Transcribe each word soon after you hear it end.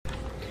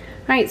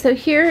Alright, so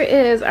here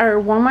is our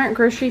Walmart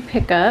grocery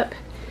pickup,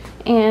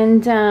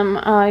 and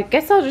I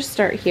guess I'll just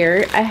start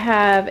here. I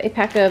have a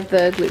pack of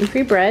the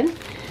gluten-free bread,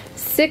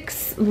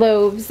 6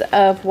 loaves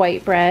of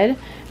white bread.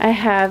 I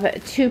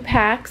have 2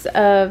 packs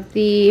of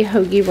the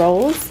hoagie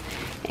rolls,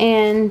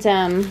 and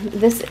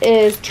this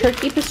is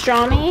turkey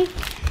pastrami.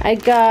 I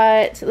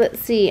got, let's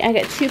see, I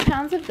got 2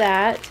 pounds of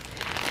that.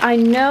 I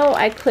know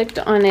I clicked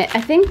on it. I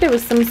think there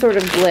was some sort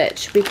of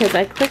glitch because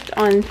I clicked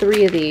on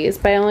 3 of these,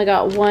 but I only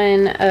got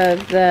 1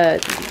 of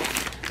the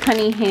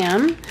honey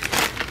ham.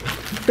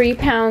 3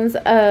 pounds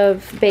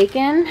of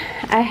bacon.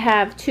 I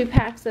have 2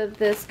 packs of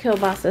this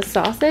kielbasa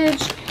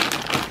sausage,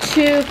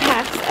 2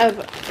 packs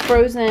of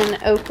frozen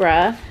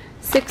okra,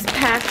 6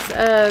 packs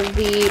of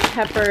the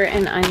pepper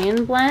and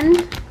onion blend,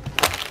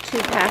 2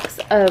 packs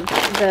of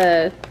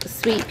the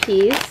sweet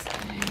peas,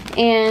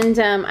 and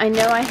I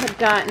know I had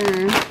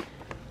gotten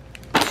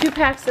 2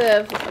 packs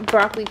of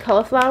broccoli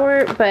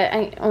cauliflower, but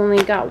I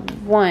only got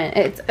 1.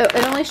 It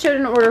only showed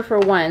an order for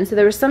 1, so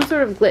there was some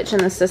sort of glitch in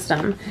the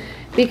system,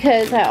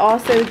 because I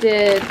also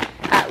did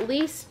at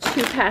least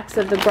 2 packs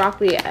of the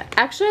broccoli.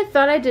 Actually, I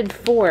thought I did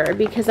 4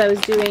 because I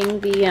was doing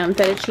the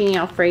fettuccine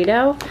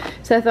alfredo,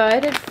 so I thought I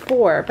did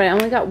 4, but I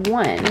only got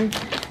 1,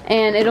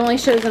 and it only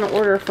shows an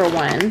order for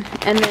 1,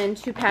 and then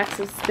 2 packs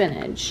of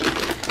spinach,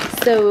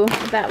 so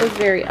that was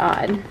very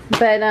odd.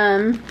 But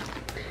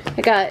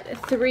I got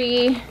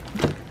 3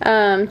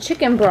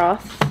 chicken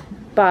broth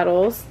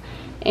bottles,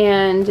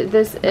 and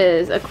this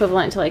is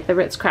equivalent to like the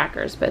Ritz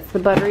crackers, but it's the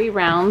buttery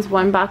rounds.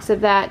 1 box of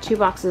that, 2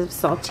 boxes of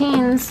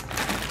saltines,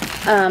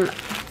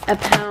 a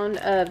pound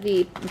of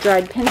the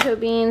dried pinto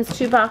beans,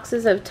 2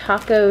 boxes of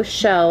taco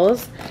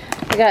shells.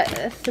 I got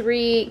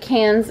 3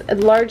 cans,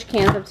 large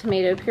cans of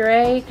tomato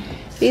puree.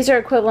 These are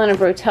equivalent of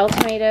Rotel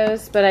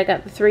tomatoes, but I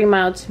got the 3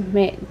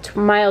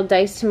 mild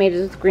diced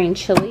tomatoes with green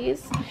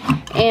chilies,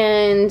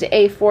 and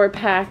a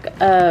 4-pack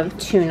of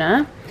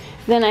tuna.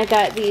 Then I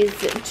got these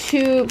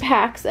 2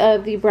 packs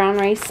of the brown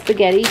rice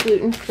spaghetti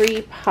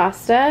gluten-free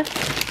pasta,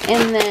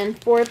 and then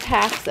 4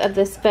 packs of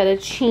this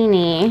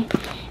fettuccine,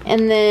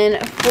 and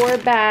then 4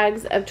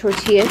 bags of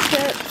tortilla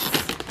chips,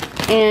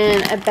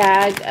 and a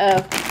bag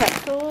of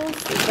pretzels,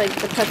 it's like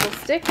the pretzel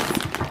sticks,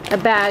 a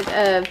bag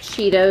of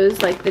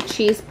Cheetos, like the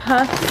cheese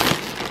puffs.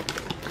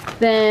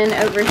 Then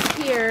over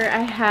here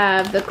I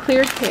have the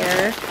Clear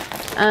Care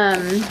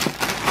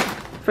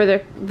for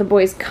the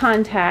boys'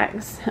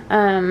 contacts.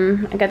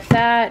 I got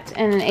that,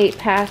 and an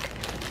 8-pack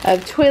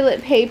of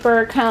toilet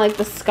paper, kind of like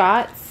the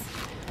Scott's.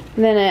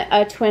 And then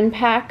a twin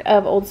pack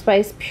of Old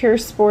Spice Pure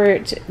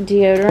Sport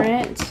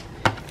deodorant,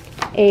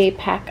 a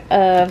pack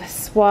of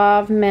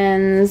Suave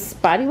Men's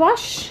body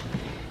wash,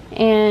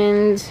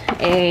 and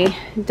a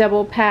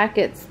double pack.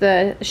 It's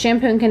the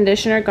shampoo and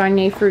conditioner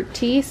Garnier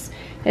Fructis.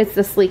 It's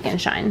the Sleek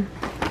and Shine.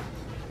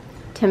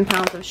 10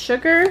 pounds of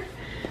sugar,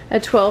 a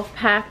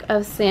 12-pack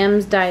of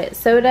Sam's Diet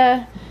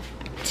Soda,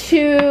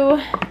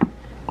 2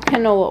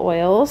 canola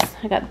oils.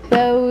 I got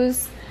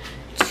those.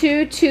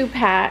 2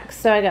 2-packs,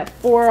 so I got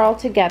 4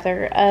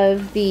 altogether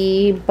of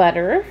the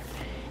butter,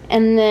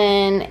 and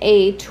then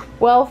a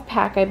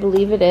 12-pack, I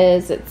believe it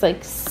is. It's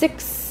like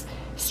 6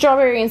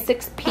 strawberry and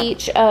 6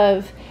 peach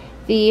of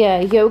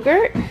the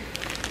yogurt.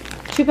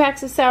 2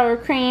 packs of sour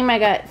cream. I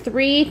got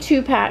 3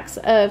 2-packs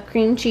of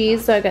cream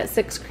cheese, so I got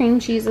 6 cream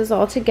cheeses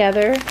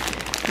altogether.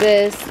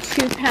 This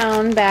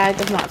 2-pound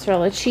bag of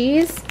mozzarella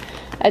cheese,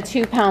 a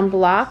 2-pound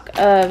block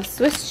of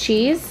Swiss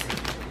cheese,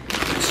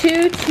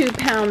 2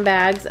 2-pound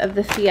bags of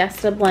the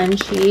Fiesta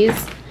blend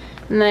cheese,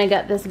 and then I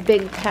got this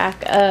big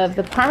pack of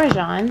the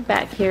Parmesan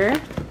back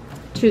here,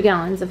 2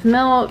 gallons of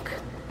milk,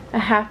 a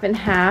half and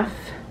half,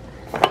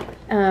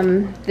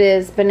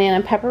 this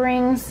banana pepper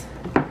rings,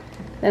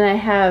 then I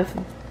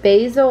have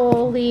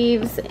basil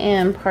leaves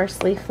and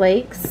parsley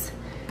flakes,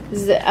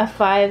 this is a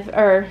 5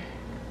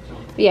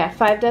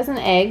 dozen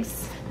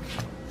eggs,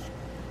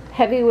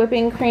 heavy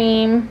whipping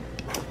cream,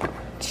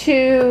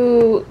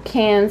 2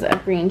 cans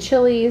of green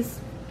chilies,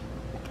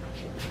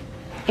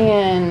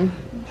 and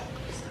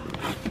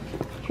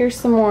here's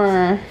some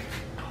more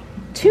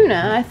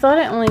tuna. I thought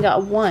I only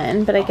got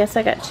 1, but I guess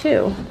I got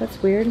 2.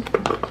 That's weird.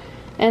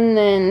 And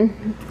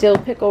then dill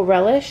pickle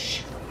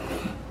relish,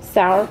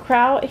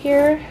 sauerkraut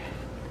here,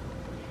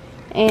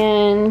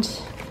 and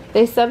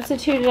they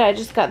substituted, I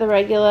just got the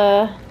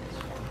regular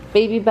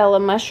Baby Bella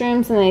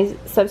mushrooms, and they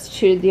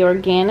substituted the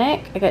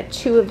organic. I got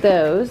 2 of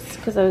those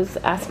because I was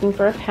asking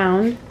for a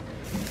pound.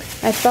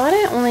 I thought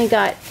I only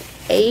got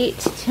 8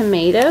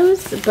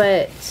 tomatoes,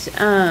 but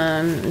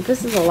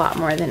this is a lot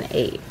more than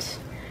 8.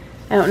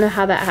 I don't know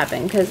how that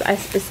happened because I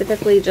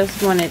specifically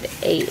just wanted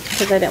 8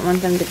 because I didn't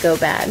want them to go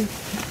bad.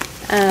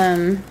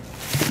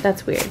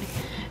 That's weird.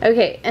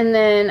 Okay, and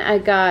then I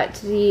got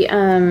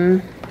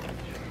the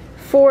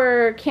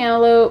 4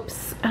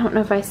 cantaloupes. I don't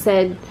know if I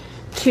said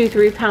 2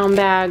 3-pound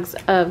bags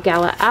of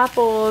Gala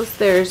apples.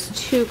 There's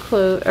 2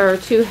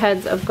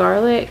 heads of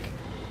garlic,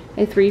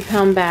 a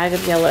 3-pound bag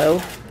of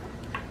yellow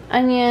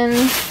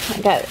onions.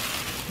 I got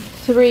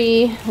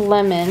 3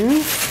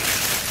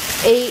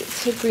 lemons,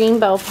 8 green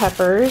bell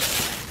peppers,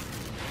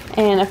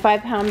 and a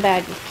 5-pound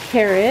bag of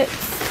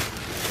carrots,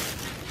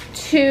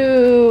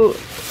 2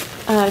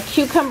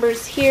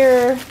 cucumbers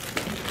here,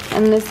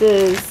 and this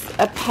is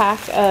a pack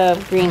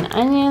of green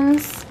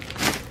onions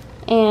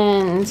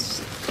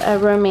and a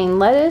romaine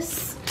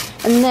lettuce.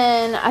 And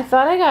then I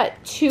thought I got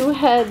 2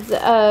 heads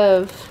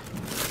of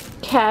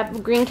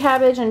green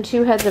cabbage and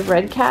 2 heads of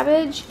red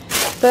cabbage,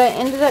 but I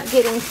ended up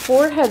getting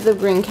 4 heads of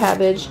green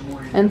cabbage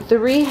and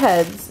 3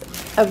 heads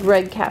of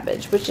red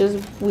cabbage, which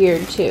is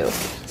weird too.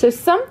 So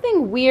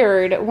something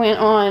weird went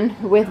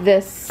on with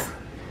this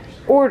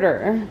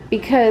order,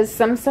 because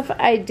some stuff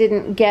I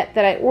didn't get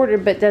that I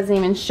ordered but doesn't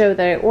even show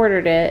that I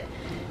ordered it,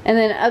 and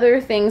then other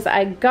things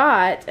I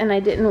got and I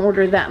didn't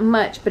order that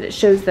much but it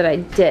shows that I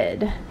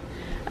did.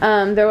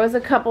 There was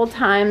a couple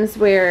times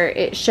where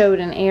it showed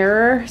an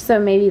error, so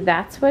maybe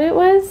that's what it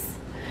was.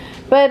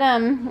 But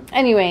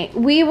anyway,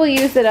 we will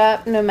use it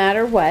up no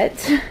matter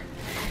what.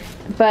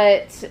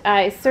 But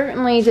I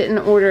certainly didn't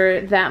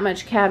order that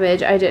much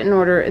cabbage. I didn't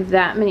order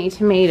that many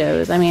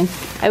tomatoes. I mean,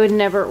 I would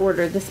never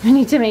order this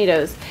many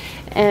tomatoes.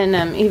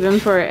 And even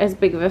for as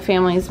big of a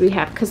family as we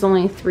have, because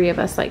only 3 of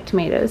us like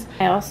tomatoes.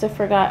 I also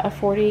forgot a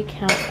 40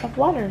 count of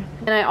water.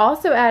 And I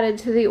also added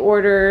to the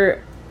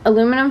order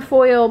aluminum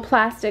foil,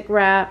 plastic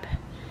wrap,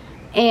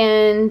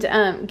 and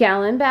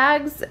gallon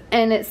bags.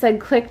 And it said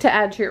click to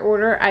add to your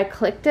order. I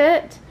clicked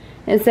it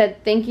and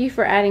said thank you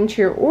for adding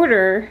to your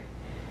order.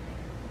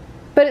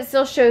 But it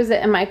still shows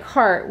it in my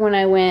cart when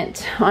I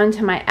went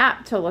onto my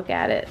app to look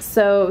at it.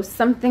 So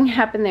something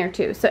happened there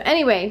too. So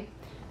anyway,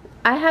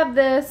 I have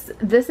this.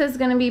 This is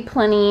going to be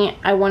plenty.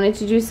 I wanted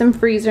to do some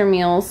freezer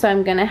meals, so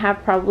I'm going to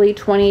have probably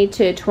 20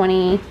 to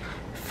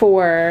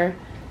 24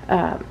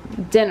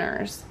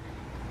 dinners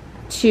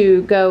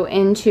to go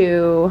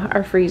into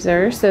our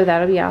freezer. So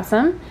that'll be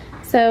awesome.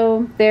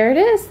 So there it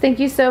is. Thank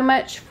you so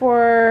much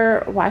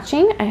for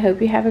watching. I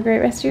hope you have a great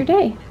rest of your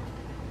day.